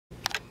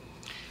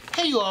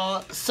Hey you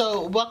all,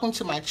 so welcome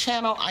to my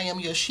channel. I am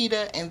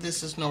Yoshida and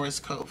this is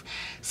Noras Cove.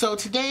 So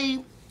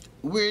today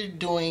we're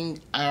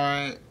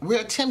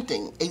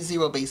attempting a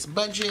zero-based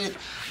budget.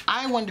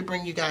 I wanted to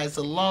bring you guys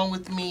along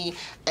with me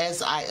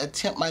as I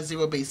attempt my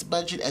zero-based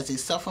budget as a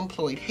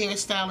self-employed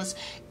hairstylist.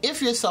 If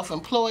you're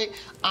self-employed,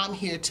 I'm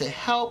here to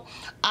help.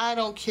 I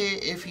don't care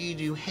if you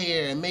do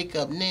hair,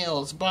 makeup,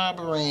 nails,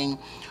 barbering,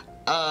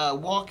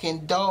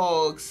 walking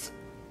dogs,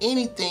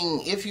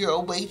 anything. If you're a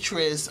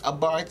waitress, a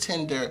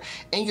bartender,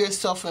 and you're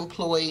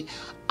self-employed,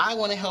 I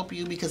want to help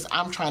you because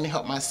I'm trying to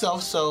help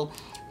myself. So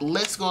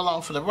let's go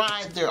along for the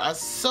ride. There are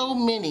so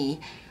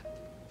many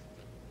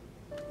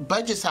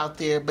budgets out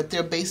there, but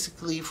they're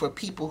basically for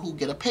people who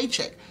get a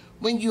paycheck.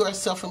 When you are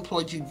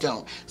self-employed, you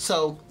don't.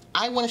 So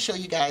I want to show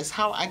you guys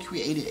how I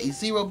created a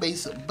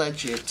zero-based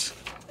budget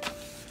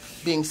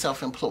being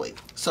self-employed.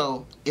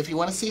 So if you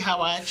want to see how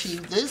I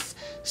achieved this,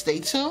 stay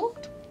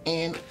tuned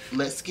and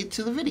let's get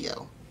to the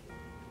video.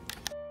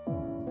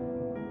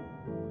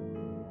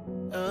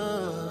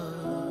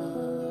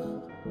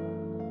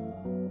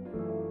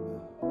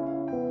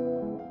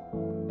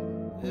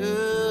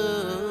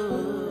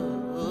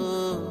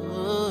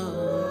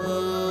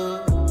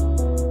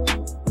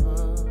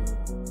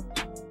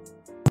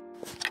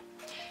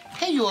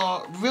 Hey you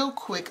all, real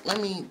quick,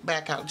 let me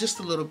back out just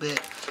a little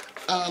bit.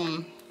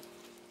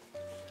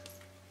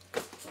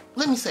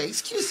 Let me say,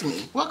 excuse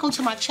me, welcome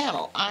to my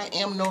channel. I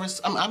am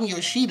Noras, I'm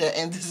Yoshida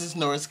and this is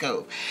Noras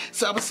Cove.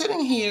 So I was sitting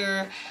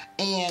here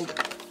and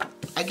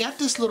I got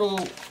this little,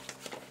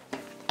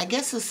 I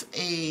guess it's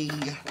a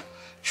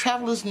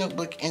traveler's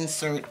notebook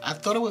insert. I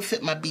thought it would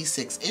fit my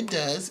B6. It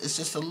does. It's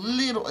just a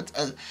little, a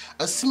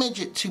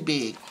smidget too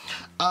big.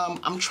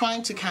 I'm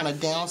trying to kind of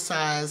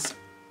downsize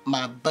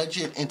my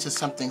budget into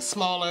something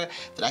smaller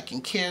that I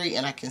can carry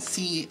and I can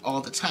see all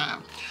the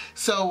time.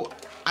 So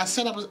I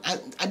said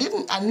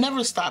I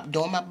never stopped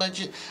doing my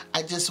budget.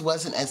 I just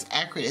wasn't as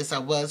accurate as I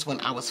was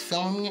when I was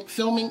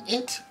filming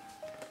it.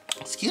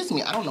 Excuse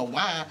me, I don't know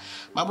why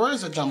my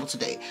words are jumbled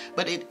today.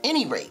 But at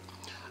any rate,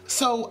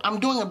 so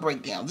I'm doing a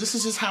breakdown. This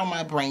is just how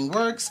my brain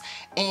works,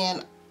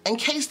 and in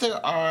case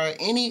there are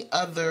any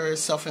other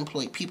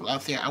self-employed people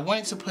out there, I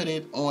wanted to put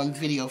it on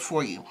video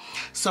for you.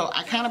 So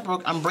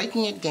I'm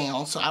breaking it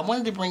down. So I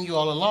wanted to bring you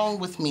all along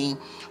with me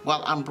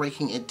while I'm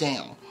breaking it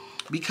down.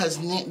 Because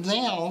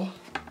now,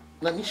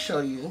 let me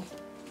show you.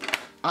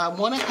 I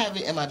want to have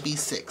it in my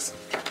B6.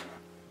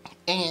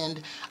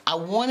 And I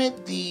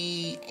wanted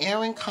the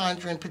Erin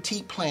Condren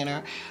Petite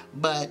Planner,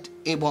 but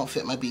it won't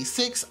fit my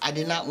B6. I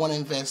did not want to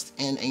invest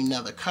in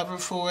another cover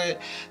for it.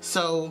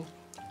 So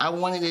I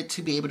wanted it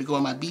to be able to go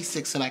in my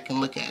B6 and I can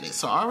look at it.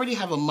 So I already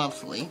have a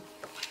monthly,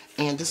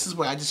 and this is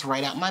where I just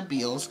write out my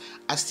bills.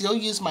 I still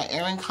use my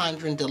Erin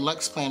Condren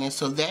Deluxe Planner,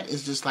 so that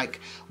is just like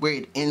where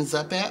it ends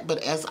up at.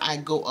 But as I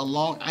go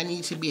along, I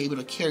need to be able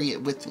to carry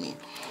it with me.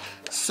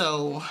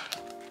 So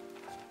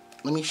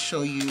let me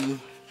show you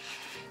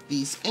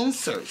these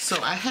inserts. So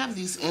I have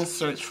these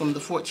inserts from the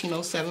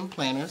 1407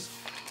 planners,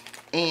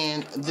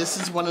 and this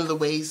is one of the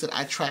ways that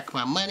I track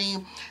my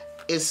money.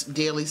 It's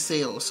daily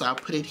sales, so I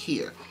put it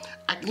here.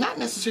 I not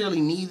necessarily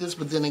need this,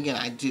 but then again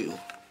I do.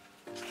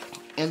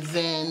 And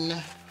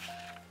then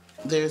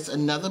there's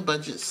another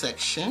budget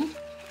section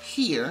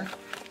here,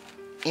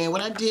 and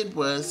what I did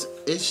was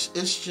it's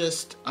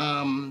just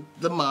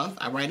the month.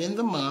 I write in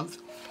the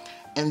month,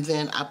 and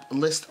then I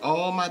list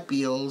all my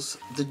bills,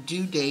 the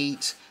due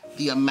date,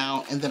 the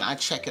amount, and then I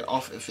check it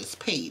off if it's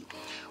paid.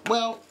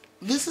 Well,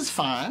 this is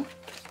fine,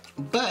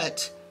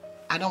 but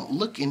I don't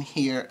look in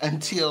here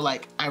until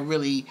like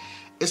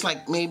it's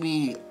like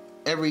maybe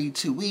every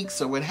 2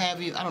 weeks or what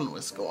have you. I don't know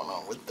what's going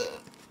on with the,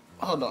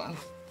 hold on.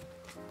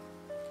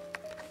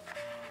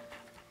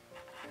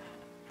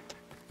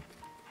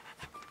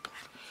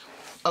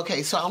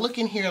 Okay, so I'll look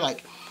in here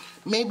like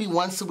maybe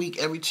once a week,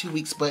 every 2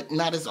 weeks, but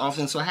not as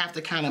often. So I have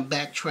to kind of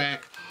backtrack,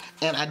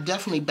 and I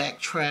definitely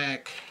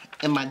backtrack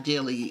in my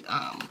daily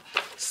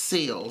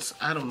sales.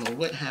 I don't know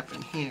what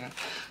happened here.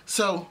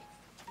 So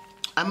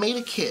I made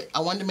a kit. I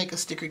wanted to make a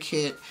sticker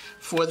kit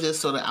for this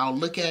so that I'll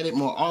look at it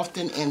more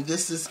often, and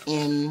this is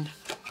in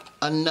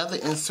another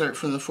insert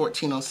from the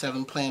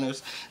 1407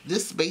 planners.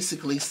 This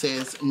basically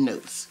says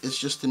notes. It's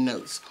just the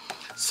notes.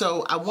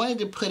 So I wanted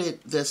to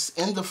put this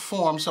in the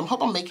form, so I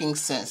hope I'm making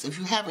sense. If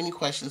you have any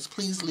questions,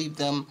 please leave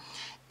them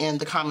in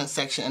the comment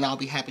section and I'll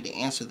be happy to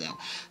answer them.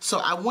 So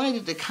I wanted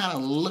it to kind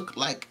of look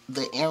like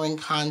the Erin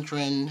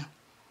Condren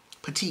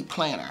Petite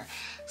Planner.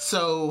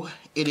 So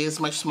it is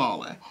much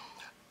smaller,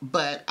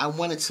 but I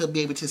wanted to be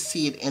able to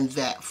see it in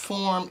that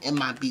form in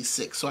my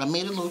B6. So I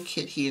made a little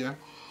kit here,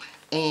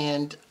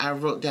 and I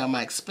wrote down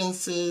my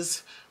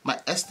expenses, my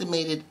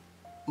estimated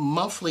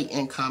monthly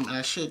income, and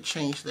I should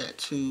change that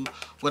to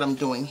what I'm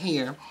doing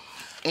here,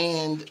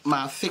 and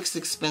my fixed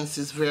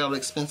expenses, variable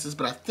expenses.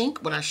 But I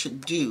think what I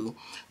should do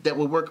that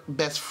will work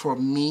best for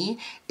me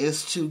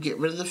is to get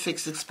rid of the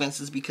fixed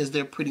expenses because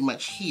they're pretty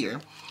much here,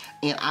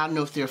 and I don't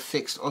know if they're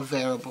fixed or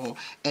variable,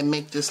 and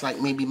make this like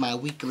maybe my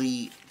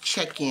weekly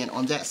check-in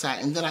on that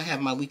side, and then I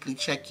have my weekly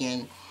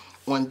check-in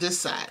on this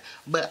side.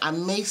 But I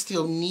may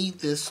still need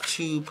this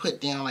to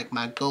put down like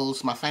my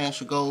goals, my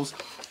financial goals,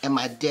 and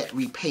my debt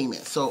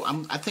repayment. So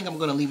I think I'm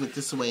going to leave it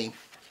this way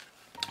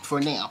for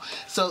now.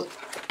 So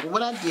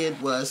what I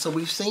did was, so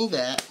we've seen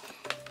that.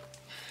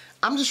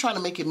 I'm just trying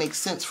to make it make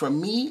sense for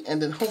me,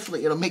 and then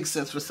hopefully it'll make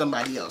sense for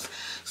somebody else.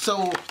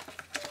 So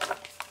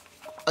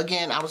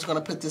again, I was going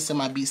to put this in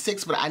my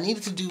B6, but I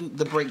needed to do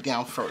the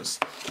breakdown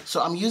first.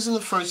 So I'm using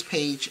the first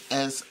page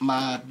as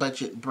my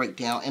budget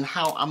breakdown and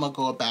how I'm going to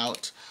go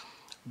about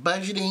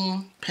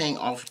budgeting, paying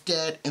off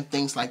debt, and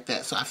things like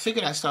that. So I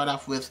figured I'd start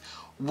off with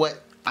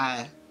what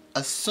I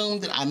assume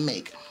that I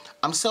make.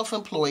 I'm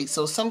self-employed,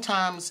 so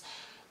sometimes,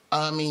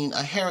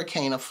 a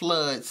hurricane, a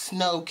flood,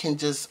 snow can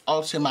just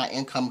alter my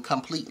income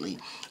completely.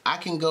 I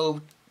can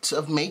go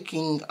to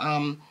making,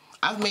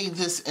 I've made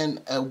this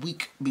in a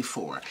week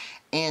before,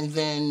 and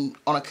then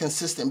on a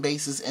consistent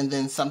basis, and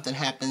then something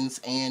happens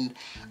and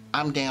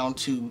I'm down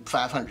to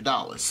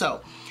 $500.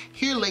 So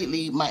here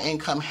lately, my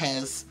income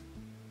has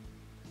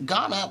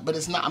gone up,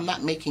 but I'm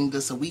not making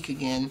this a week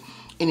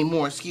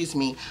anymore, excuse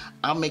me.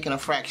 I'm making a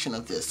fraction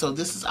of this. So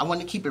I want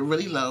to keep it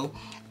really low,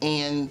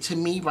 and to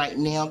me right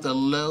now, the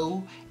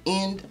low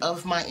end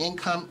of my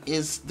income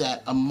is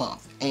that a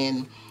month,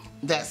 and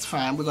that's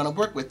fine. We're going to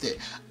work with it.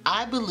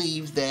 I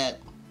believe that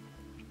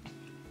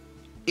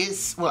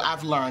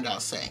I've learned, I'll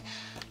say.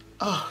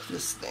 Oh,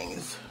 this thing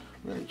is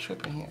really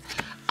tripping here.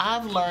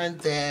 I've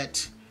learned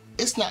that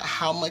it's not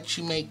how much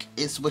you make,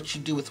 it's what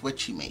you do with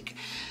what you make.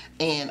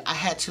 And I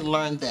had to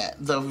learn that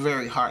the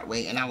very hard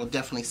way, and I will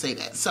definitely say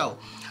that. So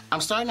I'm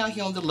starting out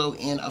here on the low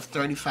end of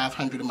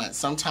 $3,500 a month.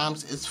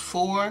 Sometimes it's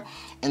 4.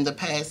 In the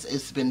past,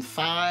 it's been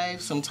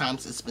 5.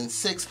 Sometimes it's been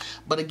 6.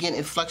 But again,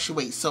 it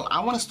fluctuates. So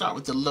I want to start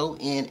with the low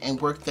end and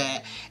work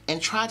that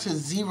and try to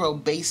zero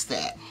base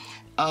that.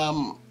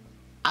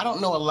 I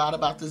don't know a lot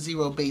about the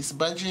zero base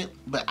budget,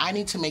 but I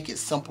need to make it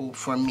simple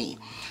for me.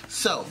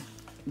 So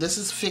this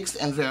is fixed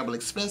and variable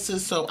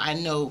expenses. So I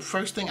know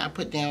first thing I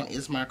put down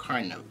is my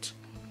car note.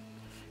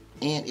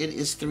 And it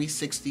is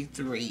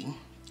 $363,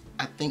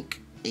 I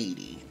think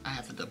 80. I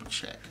have to double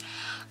check.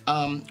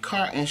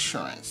 Car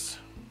insurance,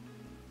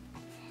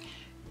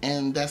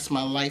 and that's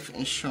my life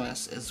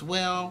insurance as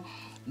well.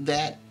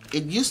 That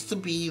it used to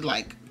be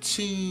like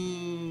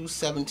 $217,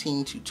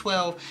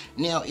 $212.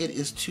 Now it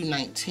is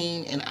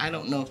 $219, and I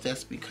don't know if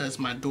that's because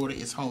my daughter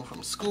is home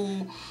from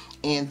school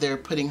and they're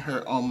putting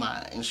her on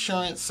my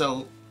insurance.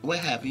 So what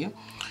have you.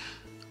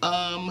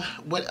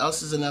 What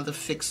else is another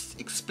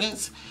fixed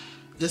expense?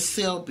 The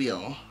cell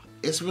bill.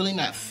 It's really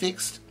not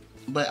fixed,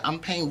 but I'm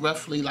paying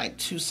roughly like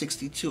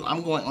 $262.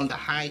 I'm going on the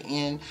high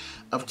end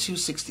of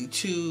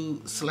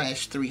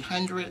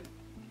 $262/300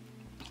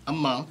 a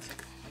month.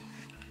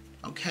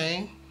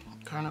 Okay,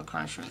 car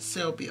insurance,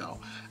 cell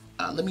bill.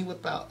 Let me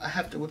whip out. I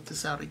have to whip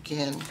this out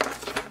again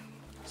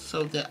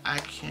so that I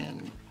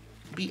can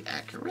be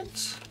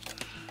accurate.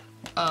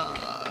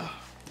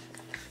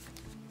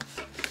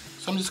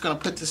 So I'm just going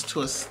to put this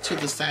to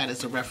the side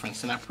as a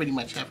reference, and I pretty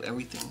much have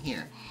everything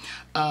here.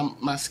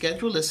 My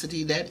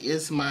Schedulicity, that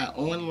is my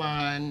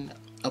online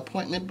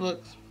appointment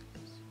book,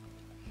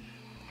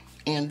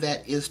 and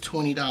that is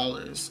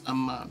 $20 a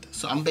month.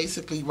 So I'm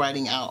basically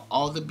writing out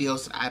all the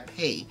bills that I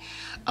pay.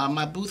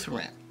 My booth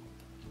rent,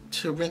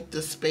 to rent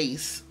the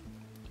space,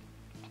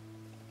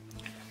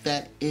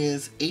 that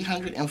is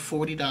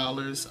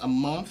 $840 a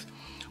month.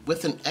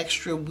 With an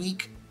extra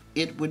week,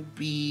 it would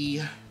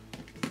be,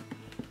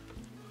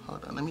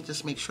 hold on, let me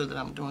just make sure that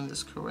I'm doing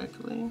this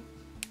correctly.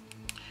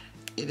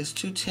 It is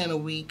 $210 a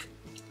week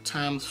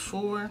times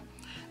 4.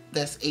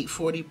 That's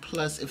 $840,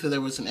 plus if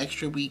there was an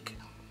extra week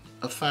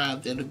of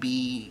 5, that would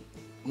be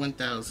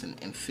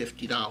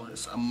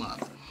 $1,050 a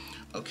month.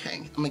 Okay,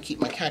 I'm gonna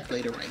keep my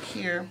calculator right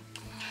here.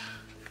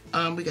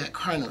 We got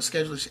car note,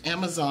 schedulers,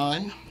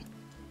 Amazon,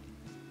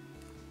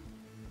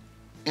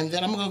 and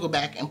then I'm gonna go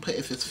back and put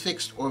if it's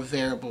fixed or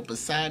variable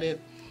beside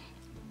it.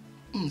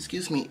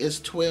 Excuse me, it's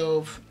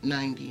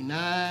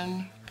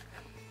 $12.99.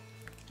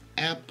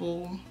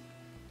 Apple.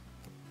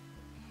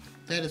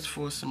 That is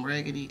for some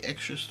raggedy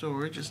extra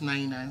storage. It's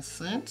 99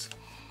 cents.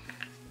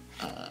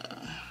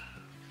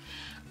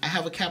 I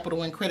have a Capital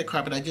One credit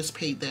card, but I just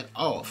paid that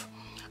off.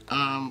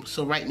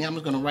 So right now I'm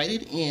going to write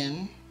it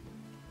in.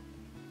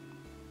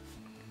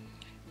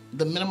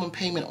 The minimum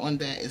payment on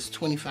that is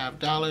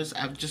 $25.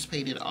 I've just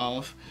paid it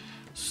off.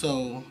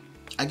 So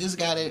I just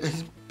got it.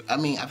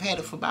 I've had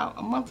it for about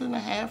a month and a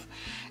half,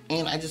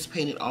 and I just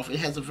paid it off. It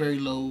has a very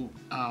low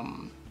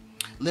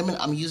limit.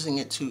 I'm using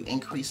it to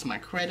increase my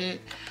credit.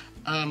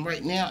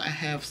 Right now I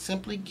have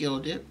Simply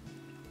Gilded,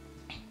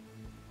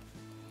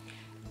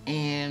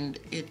 and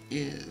it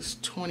is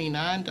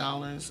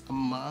 $29 a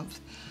month.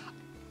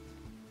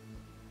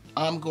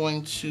 I'm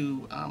going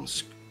to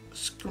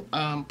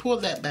pull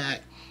that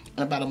back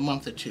in about a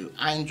month or two.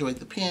 I enjoyed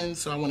the pens,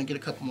 so I want to get a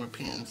couple more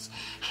pens.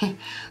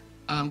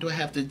 Do I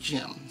have the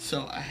gym?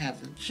 So I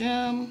have the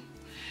gym.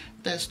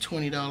 That's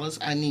 $20.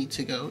 I need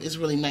to go. It's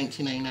really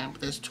 $19.99,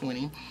 but that's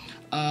 $20.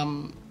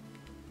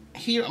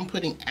 Here I'm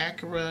putting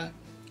Acura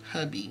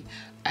hubby.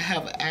 I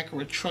have an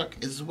Acura truck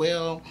as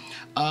well.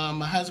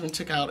 My husband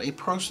took out a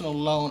personal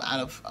loan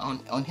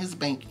on his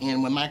bank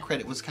end when my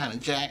credit was kind of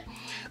jacked,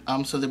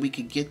 so that we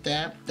could get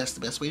that. That's the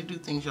best way to do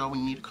things, y'all, when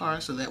you need a car,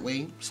 so that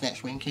way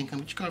Snatchman can't come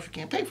get your car if you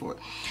can't pay for it.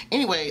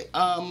 Anyway,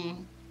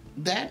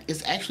 that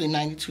is actually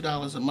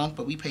 $92 a month,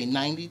 but we pay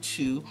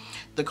 $92.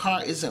 The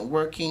car isn't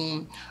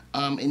working.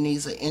 It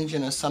needs an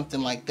engine or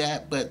something like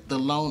that, but the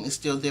loan is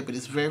still there, but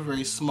it's very,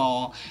 very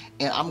small,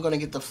 and I'm going to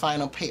get the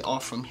final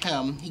payoff from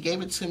him. He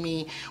gave it to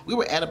me. We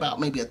were at about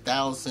maybe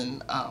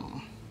 $1,000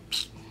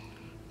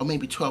 or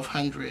maybe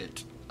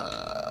 $1,200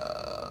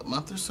 a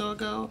month or so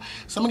ago.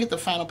 So I'm going to get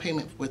the final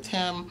payment with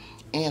him,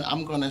 and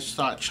I'm going to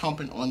start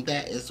chomping on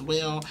that as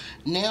well.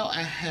 Now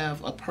I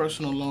have a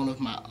personal loan of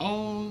my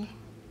own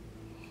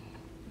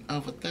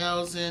of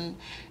 $1,000,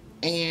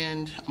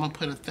 and I'm gonna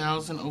put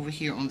 $1,000 over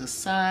here on the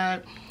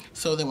side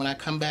so that when I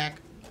come back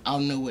I'll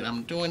know what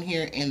I'm doing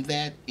here, and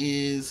that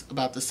is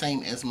about the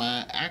same as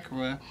my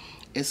Acura.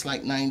 It's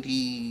like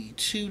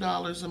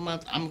 $92 a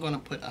month. I'm gonna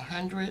put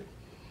 $100,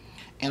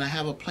 and I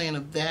have a plan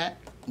of that.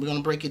 We're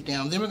gonna break it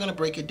down. Then we're gonna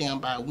break it down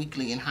by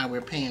weekly and how we're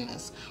paying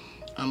this.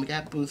 We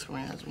got booth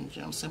rent,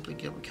 Jim, Simply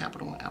Give,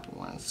 Capital One, Apple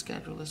One,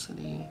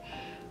 Schedulicity.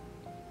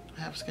 I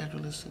have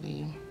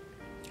Schedulicity.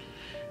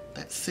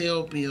 That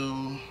sale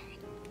bill,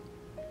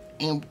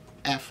 and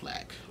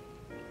Aflac.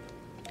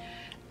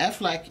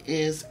 Aflac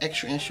is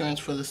extra insurance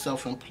for the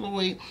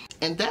self-employed,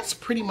 and that's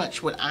pretty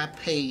much what I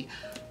pay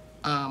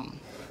out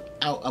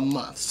a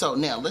month. So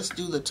now let's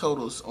do the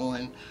totals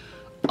on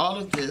all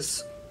of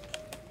this,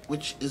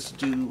 which is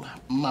due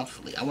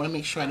monthly. I want to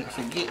make sure I didn't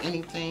forget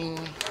anything,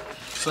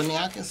 so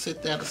now I can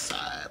set that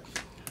aside.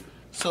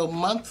 So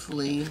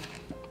monthly,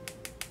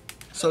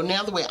 so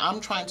now the way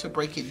I'm trying to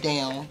break it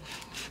down,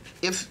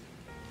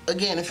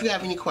 again, if you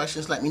have any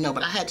questions, let me know,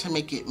 but I had to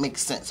make it make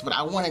sense. But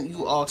I wanted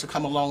you all to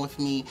come along with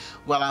me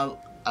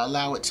while I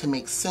allow it to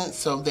make sense,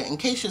 so that in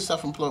case you're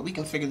self-employed, we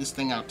can figure this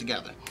thing out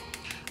together.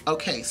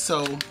 Okay,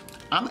 so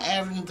I'm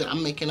averaging that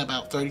I'm making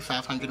about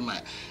 $3,500 a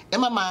month.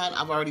 In my mind,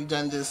 I've already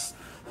done this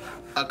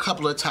a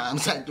couple of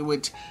times. I do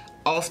it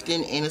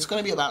often, and it's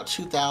going to be about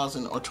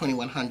 $2,000 or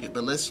 $2,100,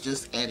 but let's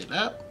just add it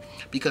up,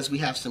 because we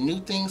have some new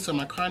things. So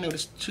my car note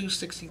is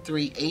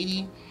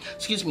 $263.80,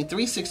 excuse me,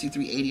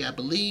 $363.80, I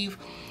believe.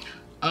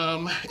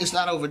 It's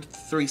not over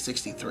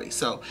 $363,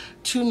 so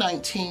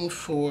 $219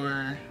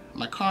 for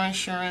my car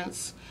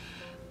insurance.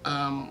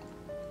 I'm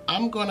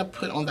gonna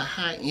put on the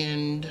high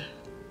end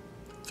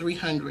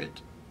 $300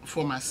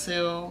 for my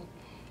cell,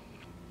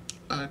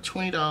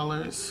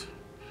 $20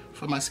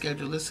 for my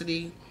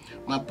Schedulicity,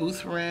 my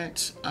booth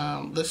rent.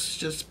 Let's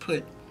just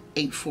put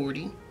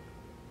 $840.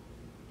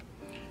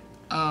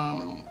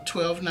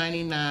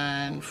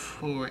 $12.99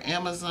 for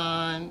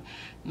Amazon,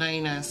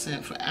 99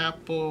 cents for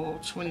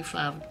Apple,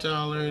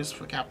 $25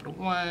 for Capital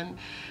One,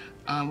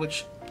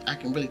 which I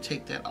can really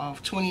take that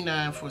off,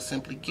 $29 for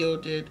Simply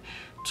Gilded,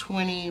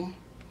 $20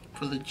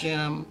 for the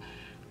gym,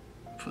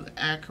 for the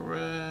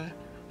Acura,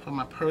 for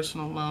my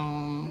personal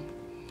loan,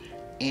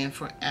 and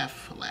for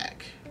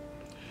Aflac.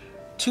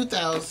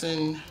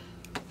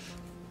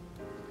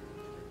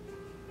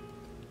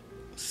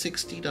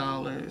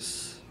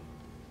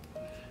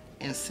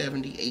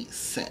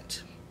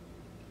 $2,060.78.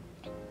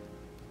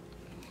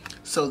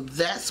 So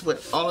that's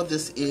what all of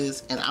this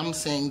is, and I'm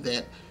saying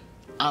that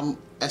I'm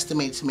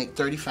estimated to make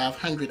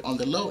 $3,500 on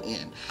the low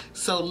end.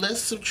 So let's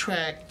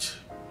subtract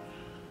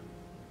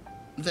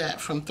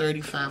that from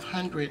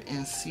 $3,500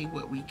 and see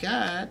what we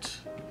got.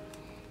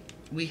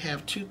 We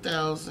have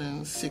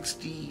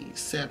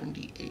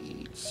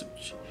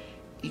 $2,060.78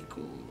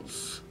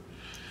 equals.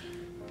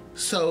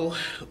 So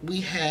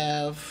we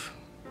have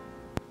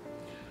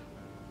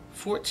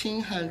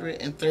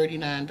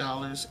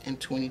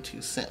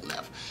 $1,439.22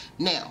 left.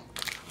 Now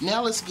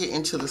let's get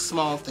into the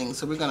small things.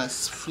 So we're gonna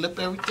flip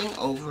everything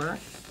over.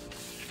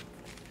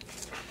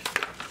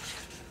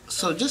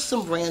 So just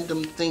some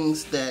random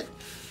things that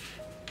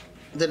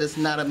is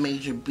not a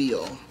major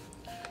bill.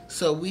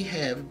 So we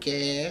have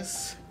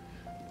gas.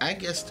 I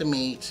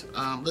guesstimate,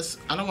 I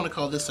don't want to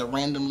call this a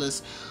random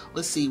list.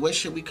 Let's see, what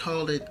should we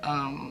call it?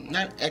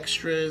 Not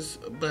extras,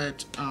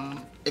 but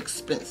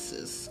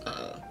expenses.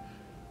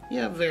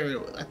 Yeah,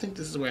 variable. I think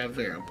this is where our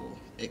variable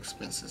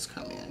expenses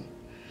come in.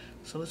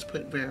 So let's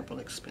put variable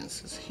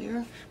expenses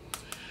here.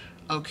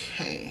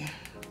 Okay,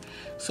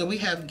 so we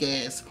have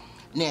gas.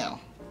 Now,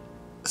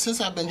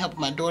 since I've been helping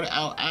my daughter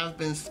out, I've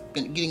been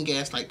getting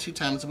gas like 2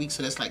 times a week,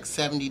 so that's like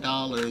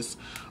 $70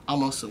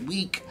 almost a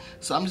week.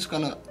 So I'm just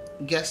gonna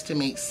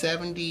guesstimate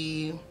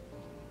 70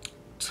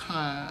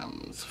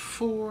 times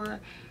 4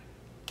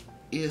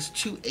 is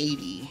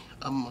 $280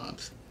 a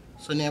month.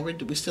 So now we're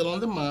still on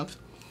the month.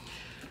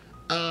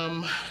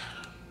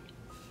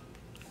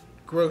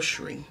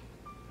 Grocery.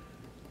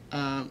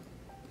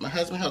 My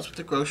husband helps with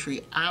the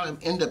grocery. I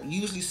end up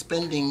usually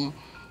spending,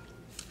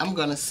 I'm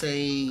gonna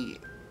say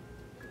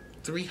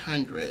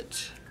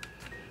 $300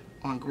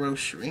 on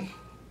grocery.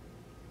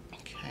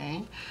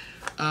 Okay.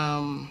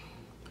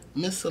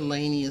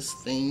 Miscellaneous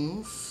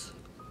things.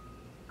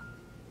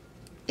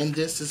 And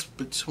this is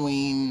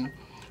between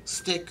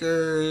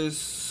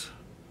stickers,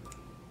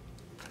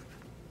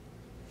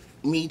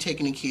 me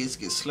taking the kids to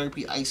get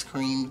Slurpee ice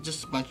cream,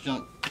 just a bunch of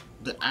junk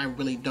that I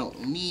really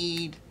don't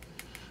need.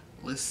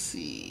 Let's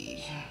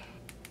see.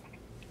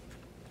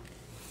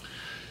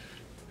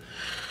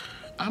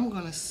 I'm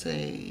gonna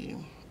say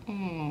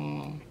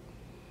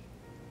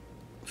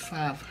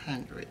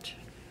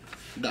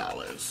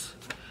 $500.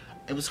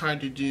 It was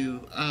hard to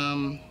do.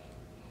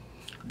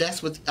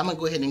 That's with, I'm gonna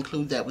go ahead and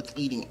include that with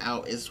eating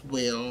out as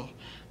well.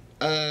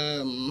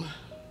 Trying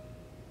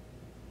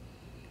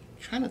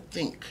to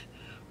think,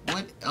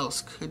 what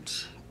else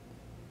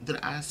did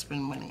I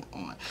spend money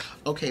on?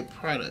 Okay,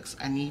 products.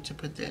 I need to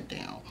put that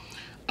down.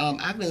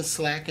 I've been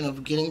slacking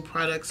of getting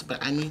products,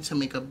 but I need to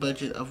make a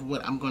budget of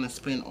what I'm going to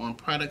spend on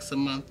products a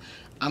month.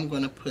 I'm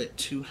going to put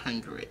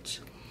 $200.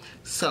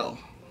 So,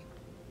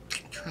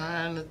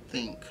 trying to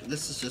think.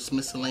 This is just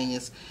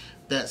miscellaneous.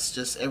 That's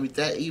just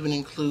that even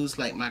includes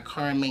like my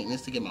car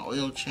maintenance to get my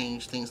oil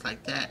changed, things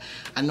like that.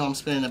 I know I'm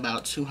spending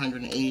about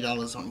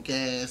 $280 on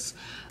gas.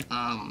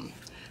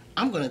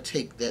 I'm going to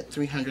take that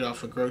 $300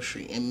 off of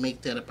grocery and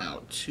make that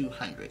about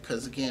 $200,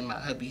 because again, my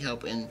hubby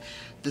help, and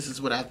this is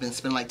what I've been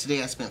spending. Like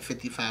today I spent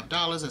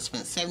 $55. I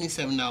spent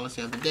 $77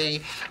 the other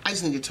day. I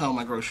just need to tone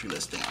my grocery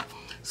list down.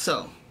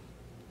 So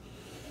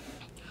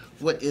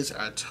what is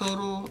our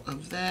total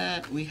of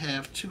that? We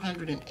have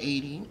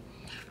 280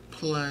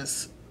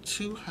 plus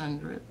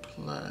 200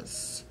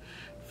 plus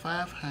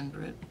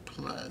 500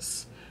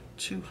 plus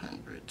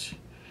 200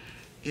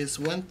 is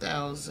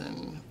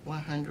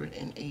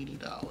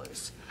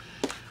 $1,180.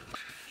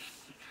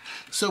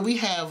 So we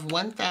have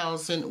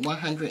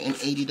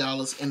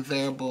 $1,180 in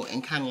variable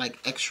and kind of like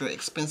extra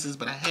expenses,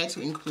 but I had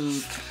to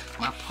include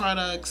my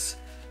products.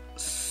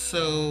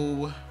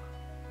 So,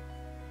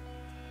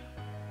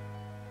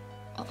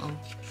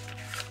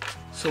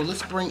 so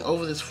let's bring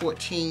over this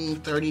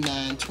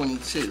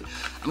 $1439.22.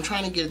 I'm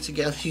trying to get it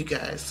together, you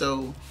guys.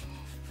 So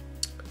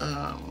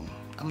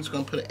I'm just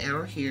gonna put an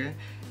arrow here.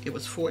 It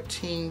was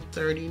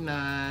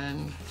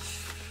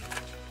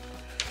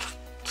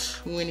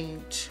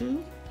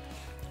 $1439.22.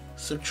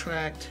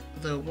 Subtract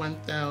the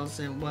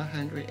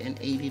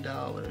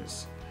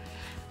 $1,180.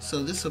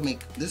 So this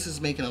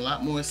is making a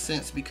lot more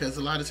sense, because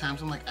a lot of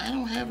times I'm like, I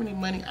don't have any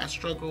money. I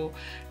struggle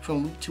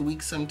from week to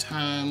week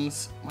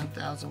sometimes.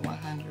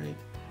 1,180.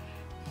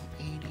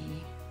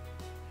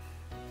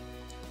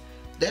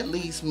 That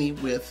leaves me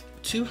with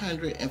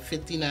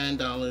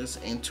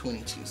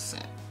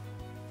 $259.22.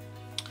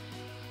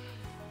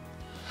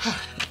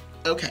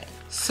 Okay,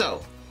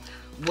 so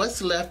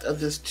what's left of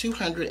this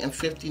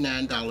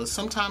 $259?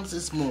 Sometimes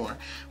it's more,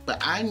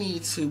 but I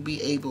need to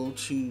be able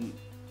to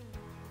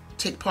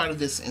take part of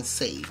this and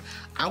save.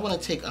 I want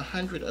to take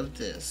 100 of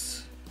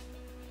this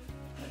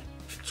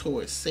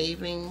towards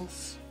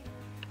savings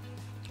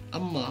a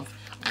month.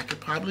 I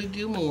could probably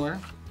do more,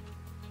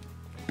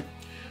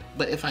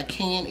 but if I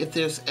can, if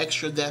there's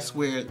extra, that's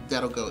where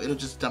that'll go. It'll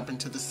just dump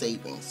into the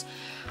savings.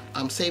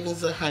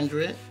 Savings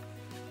 100,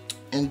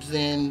 and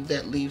then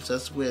that leaves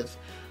us with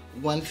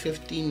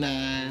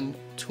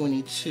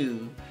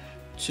 $159.22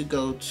 to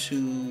go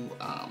to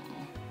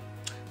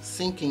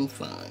sinking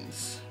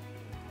funds.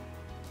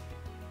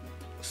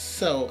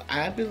 So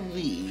I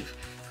believe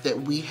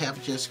that we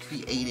have just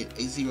created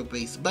a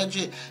zero-based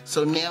budget.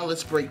 So now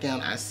let's break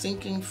down our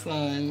sinking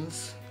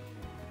funds.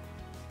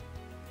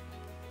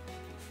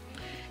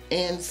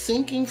 And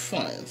sinking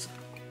funds,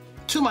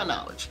 to my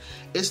knowledge,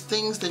 is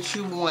things that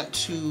you want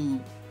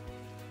to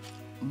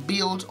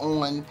build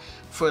on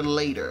for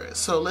later.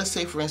 So let's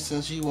say, for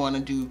instance, you want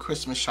to do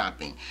Christmas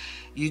shopping.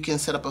 You can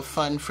set up a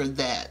fund for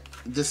that.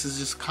 This is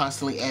just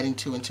constantly adding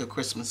to until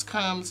Christmas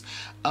comes.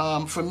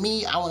 For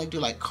me, I want to do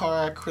like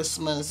car,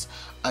 Christmas,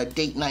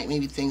 date night,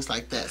 maybe things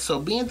like that. So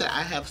being that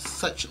I have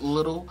such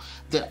little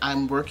that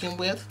I'm working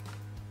with,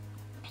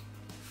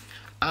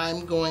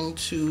 I'm going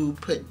to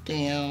put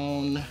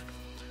down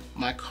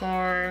my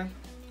car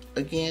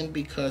again,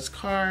 because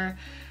car,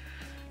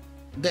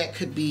 that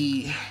could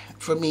be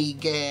for me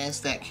gas,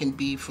 that can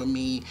be for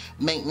me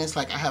maintenance.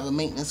 Like I have a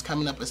maintenance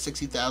coming up, a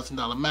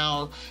 $60,000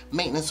 mile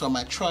maintenance on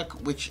my truck,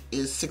 which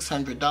is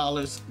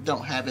 $600.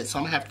 Don't have it, so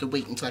I'm gonna have to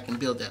wait until I can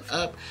build that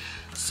up.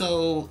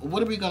 So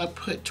what are we gonna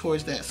put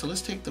towards that? So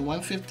let's take the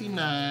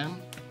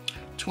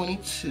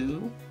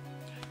 $159.22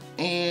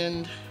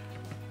 and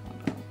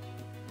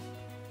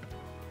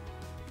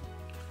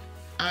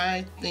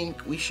I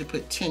think we should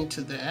put 10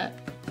 to that.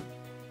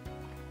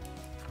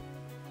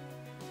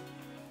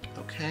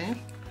 Okay.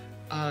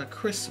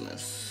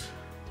 Christmas.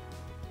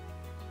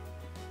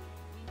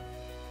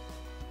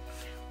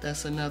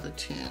 That's another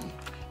 10.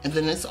 And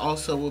then this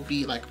also will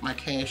be like my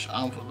cash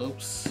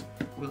envelopes.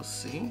 We'll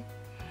see.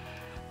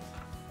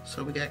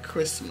 So we got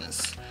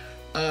Christmas.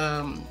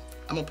 I'm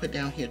gonna put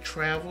down here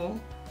travel.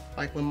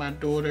 Like when my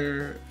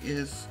daughter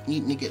is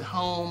needing to get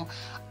home,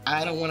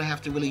 I don't want to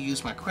have to really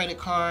use my credit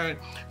card,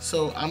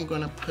 so I'm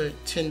gonna put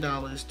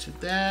 $10 to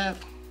that.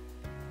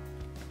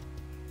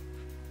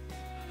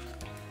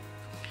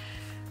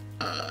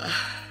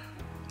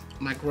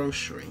 My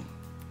grocery,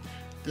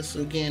 This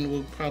again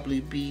will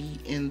probably be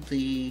in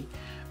the,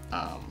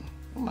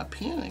 my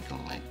pen ain't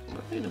gonna like,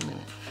 wait a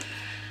minute.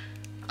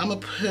 I'm gonna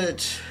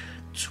put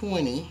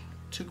 20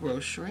 to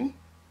grocery.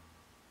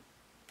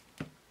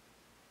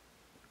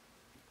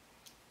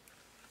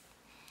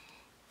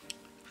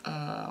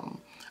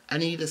 I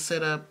need to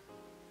set up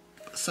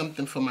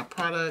something for my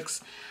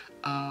products.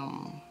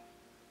 Yeah,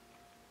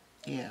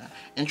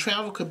 and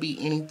travel could be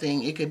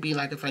anything. It could be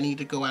like if I need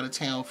to go out of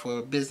town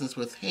for business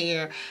with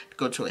hair,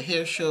 go to a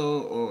hair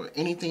show or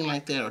anything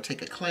like that, or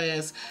take a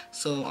class.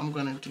 So I'm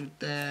gonna do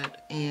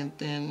that, and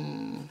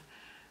then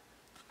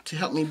to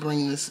help me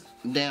bring this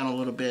down a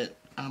little bit,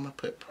 I'm gonna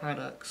put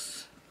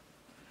products.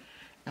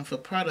 And for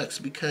products,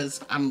 because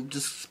I'm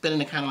just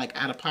spending it kind of like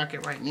out of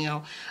pocket right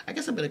now, I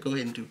guess I better go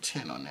ahead and do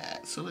 10 on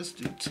that. So let's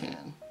do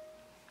 10.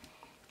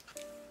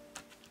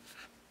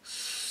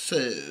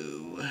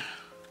 So,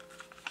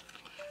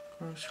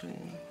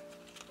 grocery.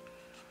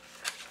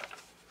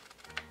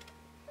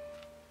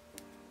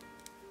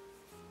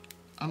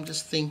 I'm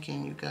just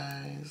thinking, you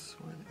guys,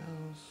 what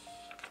else?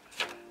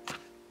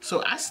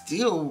 So I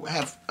still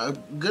have a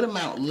good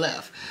amount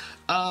left.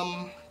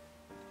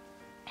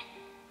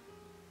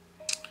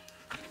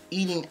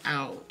 Eating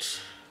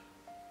out.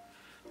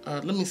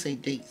 Let me say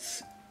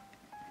dates.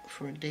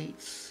 For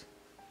dates,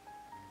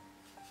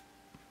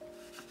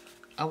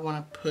 I want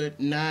to put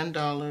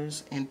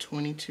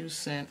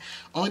 $9.22,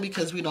 only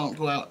because we don't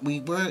go out.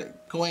 We were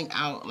going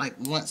out like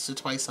once or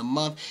twice a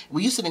month.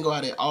 We used to go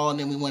out at all, and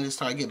then we wanted to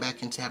start get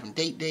back into having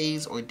date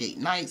days or date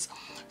nights.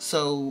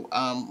 So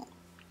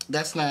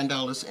that's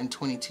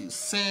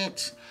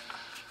 $9.22.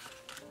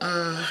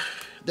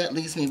 That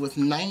leaves me with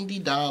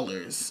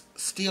 $90.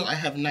 Still, I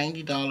have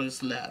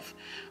 $90 left.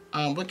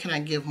 What can I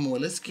give more?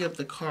 Let's give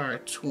the car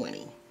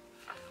 20.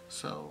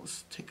 So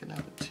let's take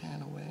another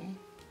 10 away.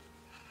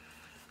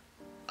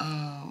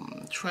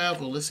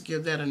 Travel, let's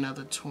give that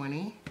another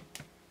 20.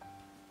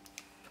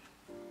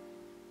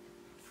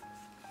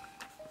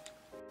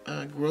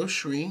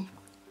 Grocery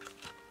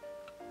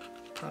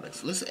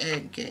products, let's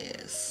add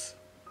gas.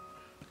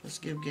 Let's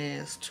give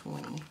gas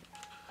 20.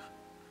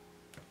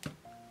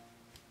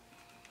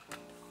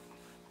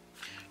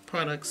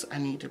 Products, I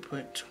need to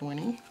put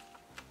 20.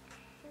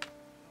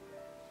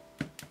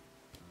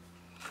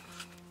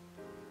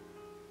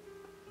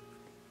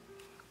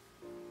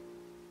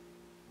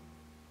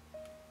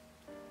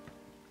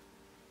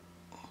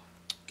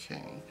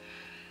 Okay.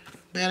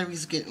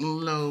 Battery's getting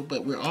low,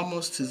 but we're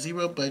almost to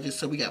zero budget,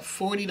 so we got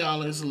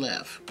 $40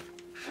 left.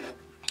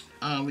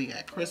 We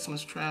got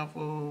Christmas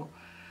travel,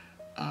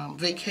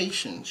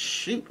 vacation.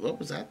 Shoot, what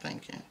was I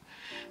thinking?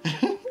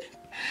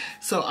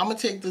 So I'm going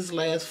to take this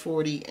last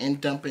 40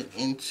 and dump it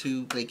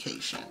into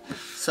vacation.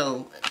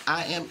 So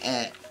I am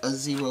at a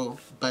zero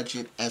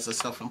budget as a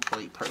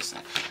self-employed person.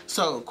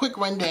 So quick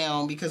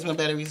rundown because my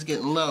battery's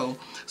getting low.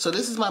 So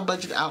this is my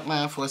budget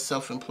outline for a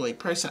self-employed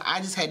person. I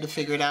just had to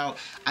figure it out.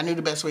 I knew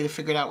the best way to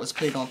figure it out was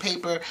put it on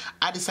paper.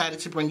 I decided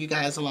to bring you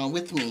guys along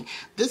with me.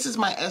 This is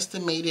my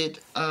estimated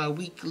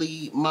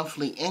weekly,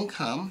 monthly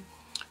income.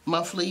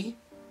 Monthly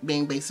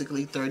being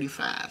basically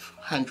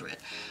 $3,500.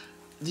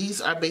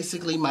 These are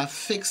basically my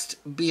fixed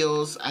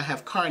bills. I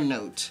have car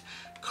note,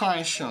 car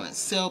insurance,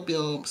 cell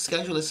bill,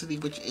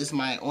 Schedulicity, which is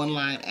my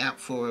online app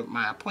for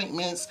my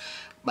appointments.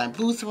 My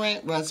booth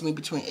rent runs me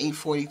between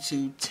 $840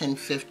 to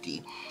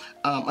 $1,050.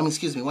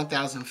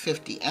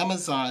 $1,050.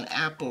 Amazon,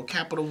 Apple,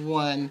 Capital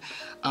One,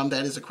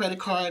 that is a credit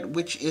card,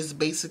 which is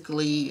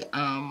basically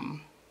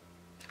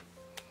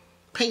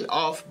paid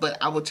off, but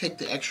I will take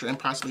the extra and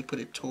possibly put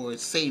it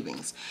towards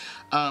savings.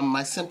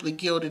 My Simply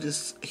Gilded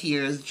is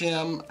here as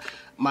Jim.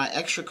 My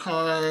extra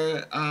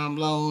car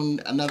loan,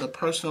 another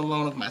personal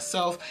loan of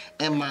myself,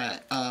 and my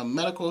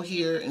medical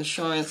here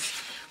insurance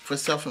for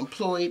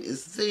self-employed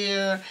is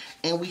there.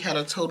 And we had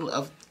a total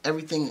of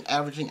everything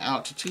averaging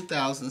out to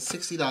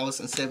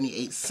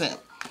 $2,060.78.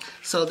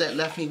 So that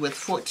left me with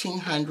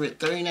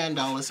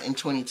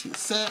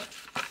 $1,439.22.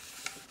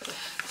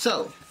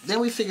 So then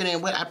we figured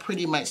in what I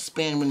pretty much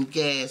spend when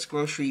gas,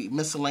 grocery,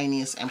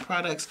 miscellaneous, and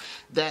products.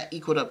 That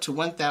equaled up to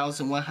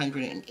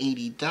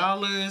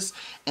 $1,180,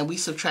 and we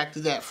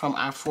subtracted that from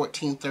our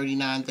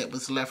 $1,439 that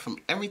was left from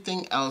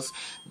everything else.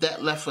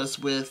 That left us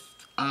with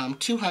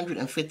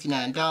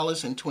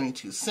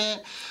 $259.22.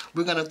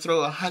 We're going to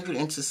throw $100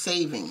 into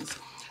savings.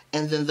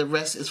 And then the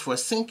rest is for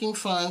sinking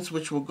funds,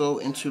 which will go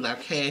into our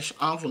cash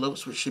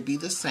envelopes, which should be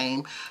the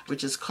same,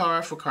 which is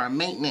car for car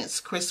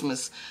maintenance,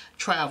 Christmas,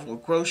 travel,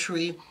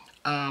 grocery,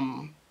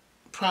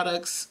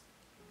 products,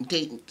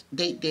 date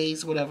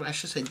days, whatever. I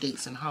should say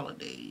dates and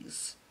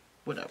holidays,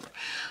 whatever.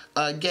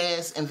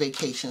 Gas and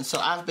vacation. So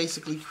I've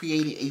basically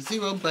created a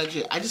zero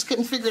budget. I just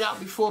couldn't figure it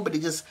out before, but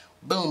it just,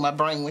 boom, my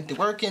brain went to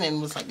working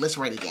and was like, let's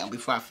write it down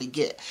before I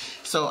forget.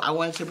 So I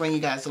wanted to bring you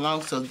guys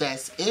along, so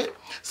that's it.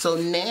 So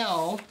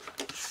now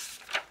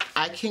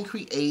I can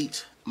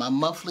create my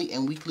monthly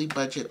and weekly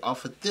budget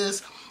off of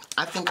this.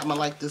 I think I'm going to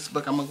like this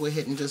book. I'm going to go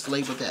ahead and just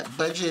label that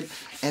budget.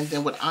 And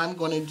then what I'm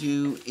going to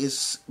do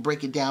is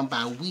break it down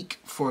by week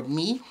for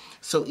me.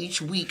 So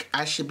each week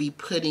I should be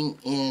putting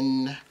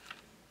in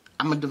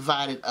I'm going to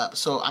divide it up.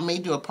 So I may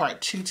do a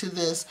part 2 to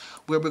this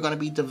where we're going to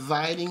be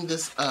dividing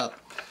this up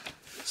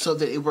so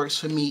that it works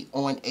for me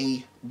on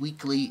a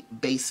weekly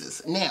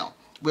basis. Now,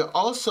 we're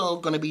also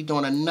going to be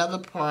doing another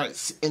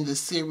part in the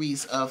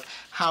series of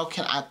how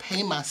can I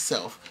pay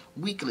myself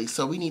weekly.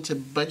 So we need to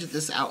budget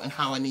this out and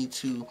how I need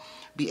to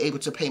be able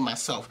to pay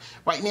myself.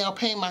 Right now,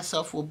 paying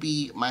myself will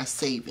be my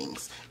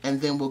savings. And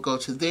then we'll go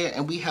to there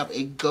and we have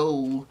a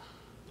goal.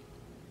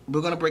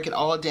 We're going to break it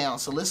all down.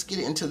 So let's get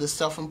into the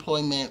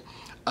self-employment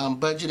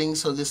budgeting.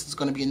 So this is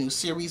going to be a new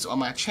series on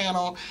my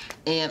channel,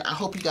 and I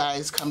hope you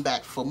guys come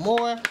back for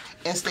more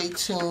and stay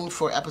tuned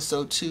for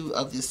episode 2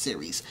 of this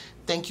series.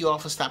 Thank you all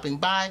for stopping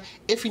by.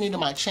 If you're new to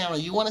my channel,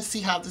 you want to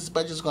see how this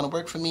budget is going to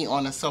work for me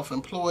on a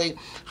self-employed,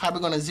 how we're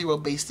going to zero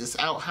base this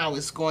out, how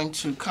it's going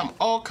to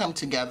all come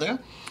together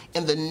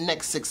in the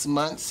next 6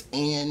 months,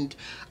 and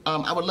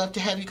I would love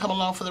to have you come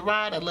along for the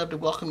ride. I'd love to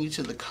welcome you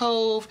to the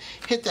Cove.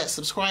 Hit that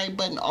subscribe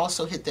button.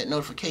 Also hit that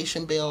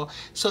notification bell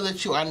so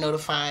that you are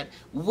notified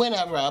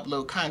whenever I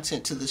upload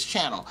content to this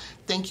channel.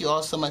 Thank you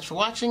all so much for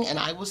watching, and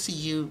I will see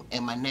you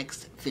in my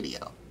next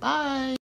video. Bye.